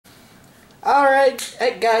Alright,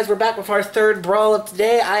 hey guys, we're back with our third brawl of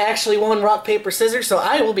today. I actually won rock, paper, scissors, so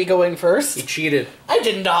I will be going first. He cheated. I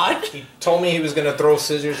did not. He told me he was going to throw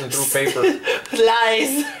scissors and threw paper.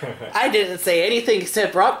 Lies. I didn't say anything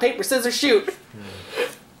except rock, paper, scissors, shoot.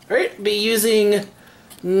 Alright, be using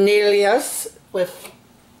Nelius with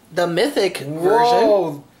the Mythic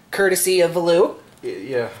version, courtesy of Valoo.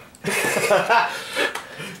 Yeah.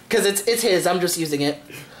 Because it's his, I'm just using it.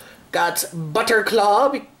 Got Butter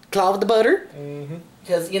Claw, claw with the butter.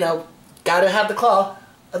 Because, you know, gotta have the claw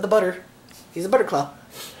of the butter. He's a butter claw.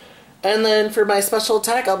 And then for my special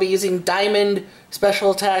attack, I'll be using Diamond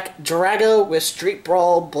Special Attack Drago with Street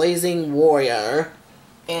Brawl Blazing Warrior.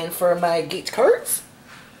 And for my gate cards,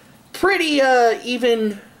 pretty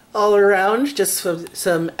even all around, just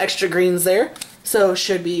some extra greens there. So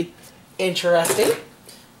should be interesting.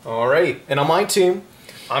 Alright, and on my team,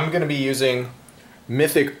 I'm going to be using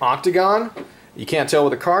Mythic Octagon. You can't tell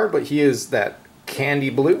with the card, but he is that candy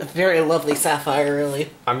blue. A very lovely sapphire, really.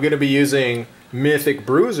 I'm going to be using Mythic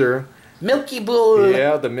Bruiser. Milky Boy.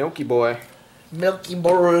 Yeah, the Milky Boy. Milky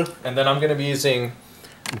Boy. And then I'm going to be using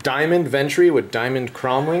Diamond Ventry with Diamond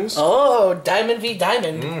Cromlings. Oh, Diamond v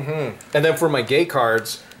Diamond. And then for my gate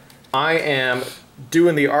cards, I am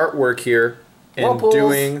doing the artwork here and Whirlpools.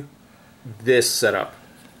 doing this setup.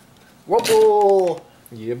 Whirlpool.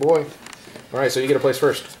 Yeah, boy. Alright, so you get a place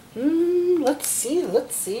first. Let's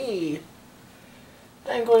see.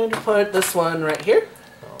 I'm going to put this one right here.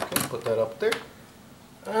 Okay, put that up there.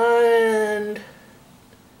 And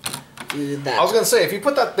do that. I was going to say, if you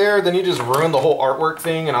put that there, then you just ruined the whole artwork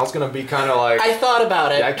thing, and I was going to be kind of like... I thought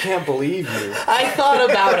about it. I can't believe you. I thought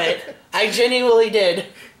about it. I genuinely did.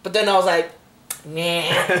 But then I was like, nah.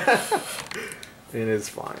 It is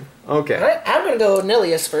fine. Okay. Alright, I'm going to go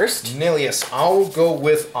Nelius first. Nelius, I'll go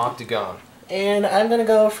with Octagon. And I'm going to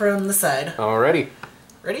go from the side. Alrighty.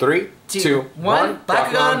 Ready? 3, 2, 1.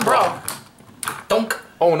 Bakugan Brawl. Donk.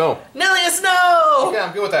 Oh, no. Nelius, no! Yeah,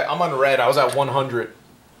 I'm good with that. I'm on red. I was at 100.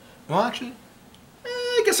 Well, actually,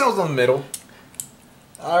 I guess I was in the middle.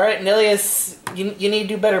 Alright, Nelius, you need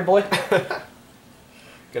to do better, boy.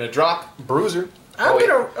 Gonna drop Bruiser.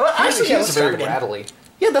 Actually, he's very rattly.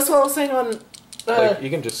 Yeah, that's what I was saying on... Like, you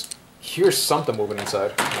can just hear something moving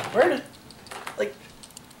inside. Where? Like...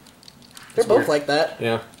 They're both weird. like that.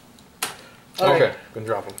 Yeah. Alright. Okay, gonna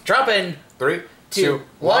drop them. Drop in. 3, 2,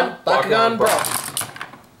 1. Bakugan Brawl.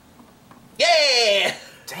 Yeah!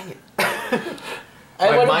 Dang it.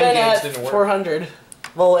 I would have been at didn't work. 400.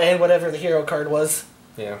 Well, and whatever the hero card was.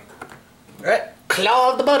 Yeah. Alright.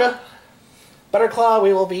 Claw of the butter. Butter Claw,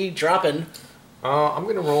 we will be dropping. I'm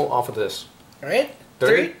gonna roll off of this. Alright.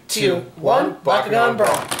 3, 2, 1. Bakugan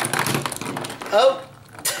Brawl. Oh.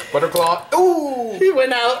 Butterclaw. Ooh! He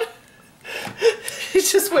went out. He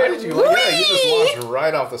just went. Yeah, you just launched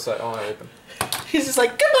right off the side. Oh, I opened. He's just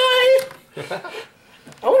like, goodbye!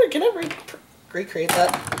 I wonder, can I recreate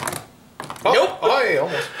that? Oh, Nope! Oh, yeah,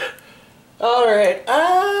 almost. Alright,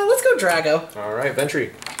 let's go Drago. Alright,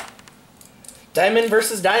 Ventry. Diamond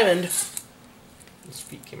versus Diamond. His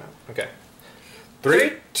feet came out. Okay.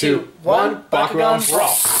 3, 2, 1. Bakugan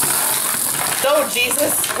Brawl. No,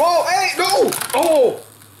 Jesus! Whoa, hey, no! Oh!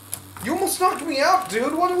 You almost knocked me out,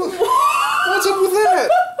 dude. What's up with that?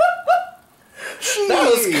 Jeez. That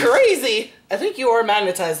was crazy! I think you are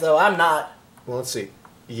magnetized, though. I'm not. Well, let's see.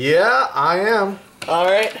 Yeah, I am.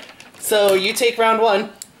 Alright, so you take round 1.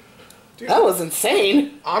 Dude, that was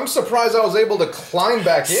insane. I'm surprised I was able to climb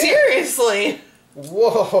back in. Seriously!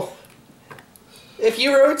 Whoa. If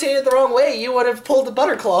you rotated the wrong way, you would have pulled the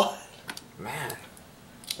butter claw. Man.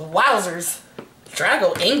 Wowzers.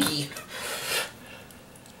 Drago Inky.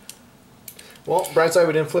 Well, bright side,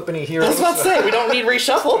 we didn't flip any heroes. I was about to say, we don't need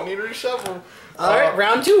reshuffle. Don't need to reshuffle. Alright,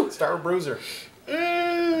 round 2. Start with Bruiser.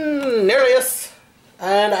 Nelius.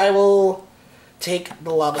 And I will take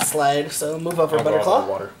the lava slide, so move over Butterclaw.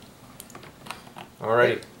 Water.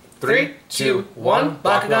 Alrighty. 3, 2, 1.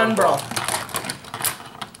 Bakugan Brawl.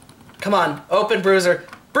 Come on, open Bruiser.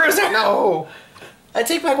 Bruiser! No! I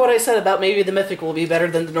take back what I said about maybe the Mythic will be better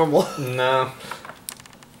than the normal. No.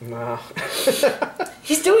 No.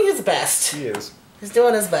 He's doing his best. He is. He's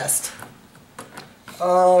doing his best.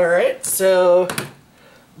 Alright, so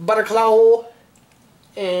Butterclaw.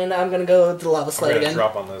 And I'm gonna go to the lava slide again.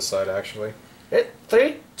 Drop on this side, actually.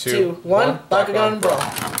 3, 2, 1. Bakugan Brawl.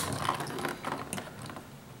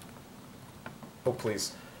 Oh,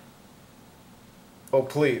 please. Oh,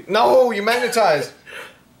 please. No, you magnetized.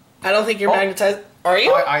 I don't think you're magnetized. Are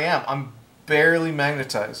you? I am. I'm barely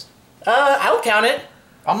magnetized. I'll count it.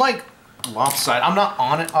 I'm like lopsided. I'm not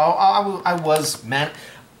on it. I was, man.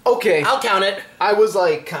 Okay. I'll count it. I was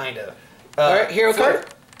like, kind of. Alright, hero card.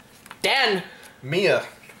 Dan. Mia.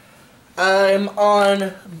 I'm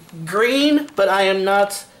on green, but I am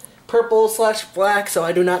not purple/black, so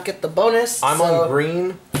I do not get the bonus. I'm on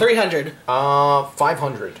green. 300.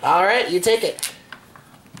 500. All right, you take it.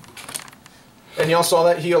 And y'all saw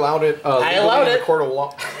that he allowed it. I allowed it.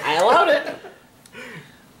 I allowed it.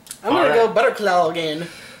 I'm gonna go Butterclaw again.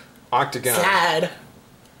 Octagon. Sad.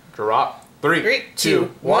 Drop. 3,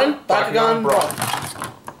 2, 1. Bakugan Brawl.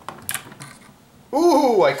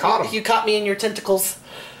 Ooh, I caught him. You caught me in your tentacles.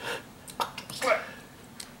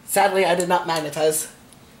 Sadly, I did not magnetize.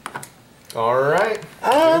 Alright.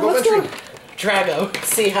 Let's go Drago.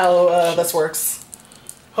 See how this works.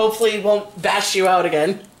 Hopefully it won't bash you out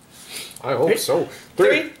again. I hope so.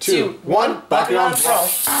 3, 2, 1. Bakugan Brawl.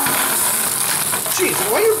 Jeez,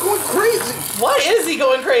 why are you going crazy? Why is he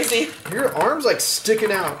going crazy? Your arm's like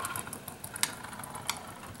sticking out.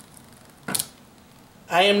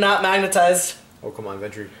 I am not magnetized. Oh, come on,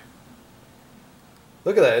 Ventry.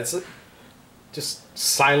 Look at that. It's just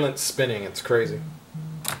silent spinning. It's crazy.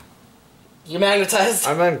 You magnetized.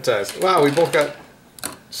 I'm magnetized. Wow, we both got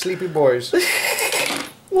sleepy boys.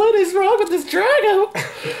 What is wrong with this Drago?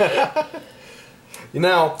 You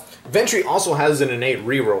know, Ventry also has an innate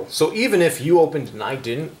reroll. So even if you opened and I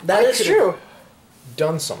didn't, that is true.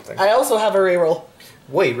 Done something. I also have a reroll.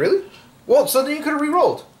 Wait, really? Well, so then you could have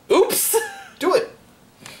rerolled. Oops. Do it.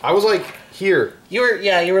 I was like here. You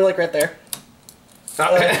were like right there.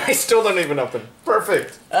 I still don't even open.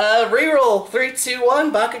 Perfect. Reroll. 3, 2,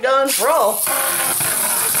 1. Bakugan Brawl.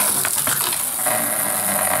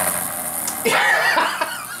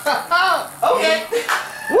 Okay.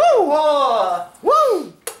 Woo!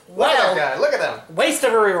 Woo! Look at that guy. Look at them. Waste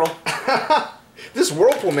of a reroll. This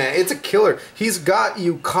Whirlpool man, it's a killer. He's got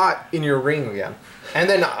you caught in your ring again. And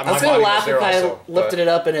then I was gonna laugh if I lifted it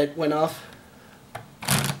up and it went off.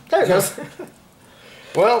 There it goes.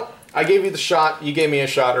 Well, I gave you the shot. You gave me a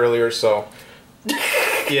shot earlier, so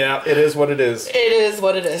yeah, it is what it is. It is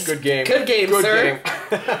what it is. Good game. Good game, good sir.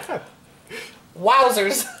 Game.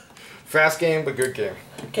 Wowzers. Fast game, but good game.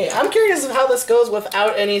 Okay, I'm curious of how this goes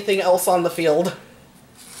without anything else on the field.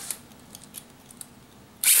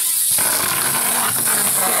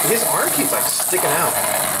 His arm keeps like sticking out.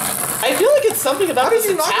 I feel like it's something about this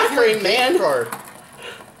attack ring, man. Card?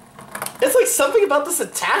 It's like something about this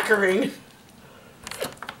attack ring.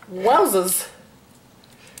 Wowzers.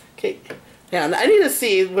 Okay, yeah, I need to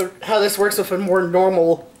see how this works with a more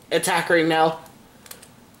normal attack ring now.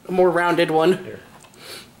 A more rounded one. Here.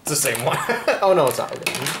 It's the same one. Oh no, it's not.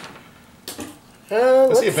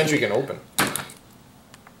 Let's see if Ventry can open.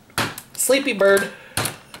 Sleepy Bird.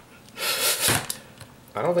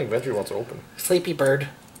 I don't think Ventry wants to open. Sleepy Bird.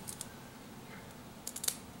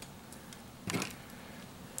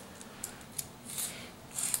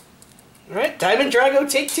 Alright, Diamond Drago,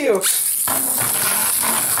 take 2.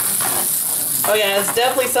 Oh yeah, it's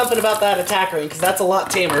definitely something about that attack ring, because that's a lot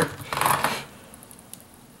tamer.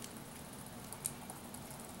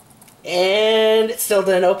 And it still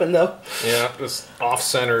didn't open, though. Yeah, just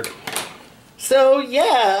off-centered. So,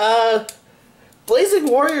 yeah, Blazing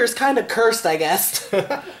Warrior is kind of cursed, I guess.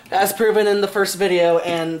 As proven in the first video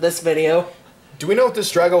and this video. Do we know if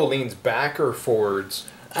this Drago leans back or forwards?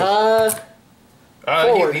 Forward.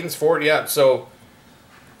 He leans forward, yeah, so...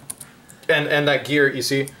 And that gear, you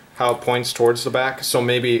see how it points towards the back? So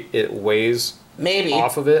maybe it weighs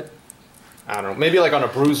off of it? I don't know. Maybe like on a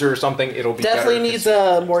bruiser or something, it'll be definitely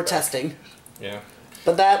better needs more testing. Yeah.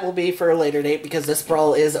 But that will be for a later date because this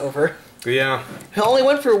brawl is over. Yeah. I only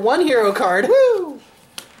went for 1 hero card. Woo!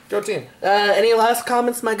 Go team. Any last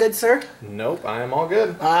comments, my good sir? Nope, I am all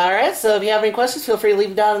good. Alright, so if you have any questions, feel free to leave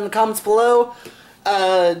them down in the comments below.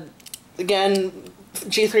 Again,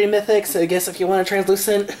 G3 Mythic, so I guess if you want a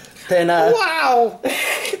translucent, then wow!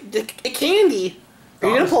 a candy. Are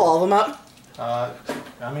you gonna pull all of them out?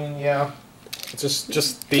 I mean, yeah. It's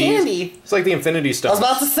just the candy. It's like the Infinity Stones. I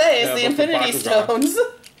was about to say, it's the Infinity Stones.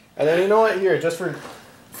 And then you know what? Here, just for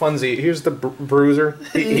funsies, here's the bruiser.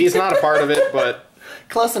 He's not a part of it, but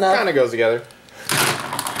close enough. Kind of goes together.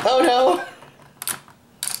 Oh no!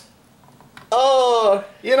 Oh,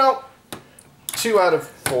 you know, 2 out of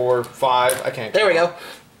 4, 5. I can't. There we go.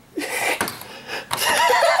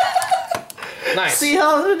 Nice. See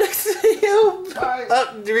how the next video. Bye.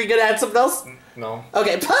 Are we gonna add something else? No.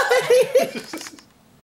 Okay, bye.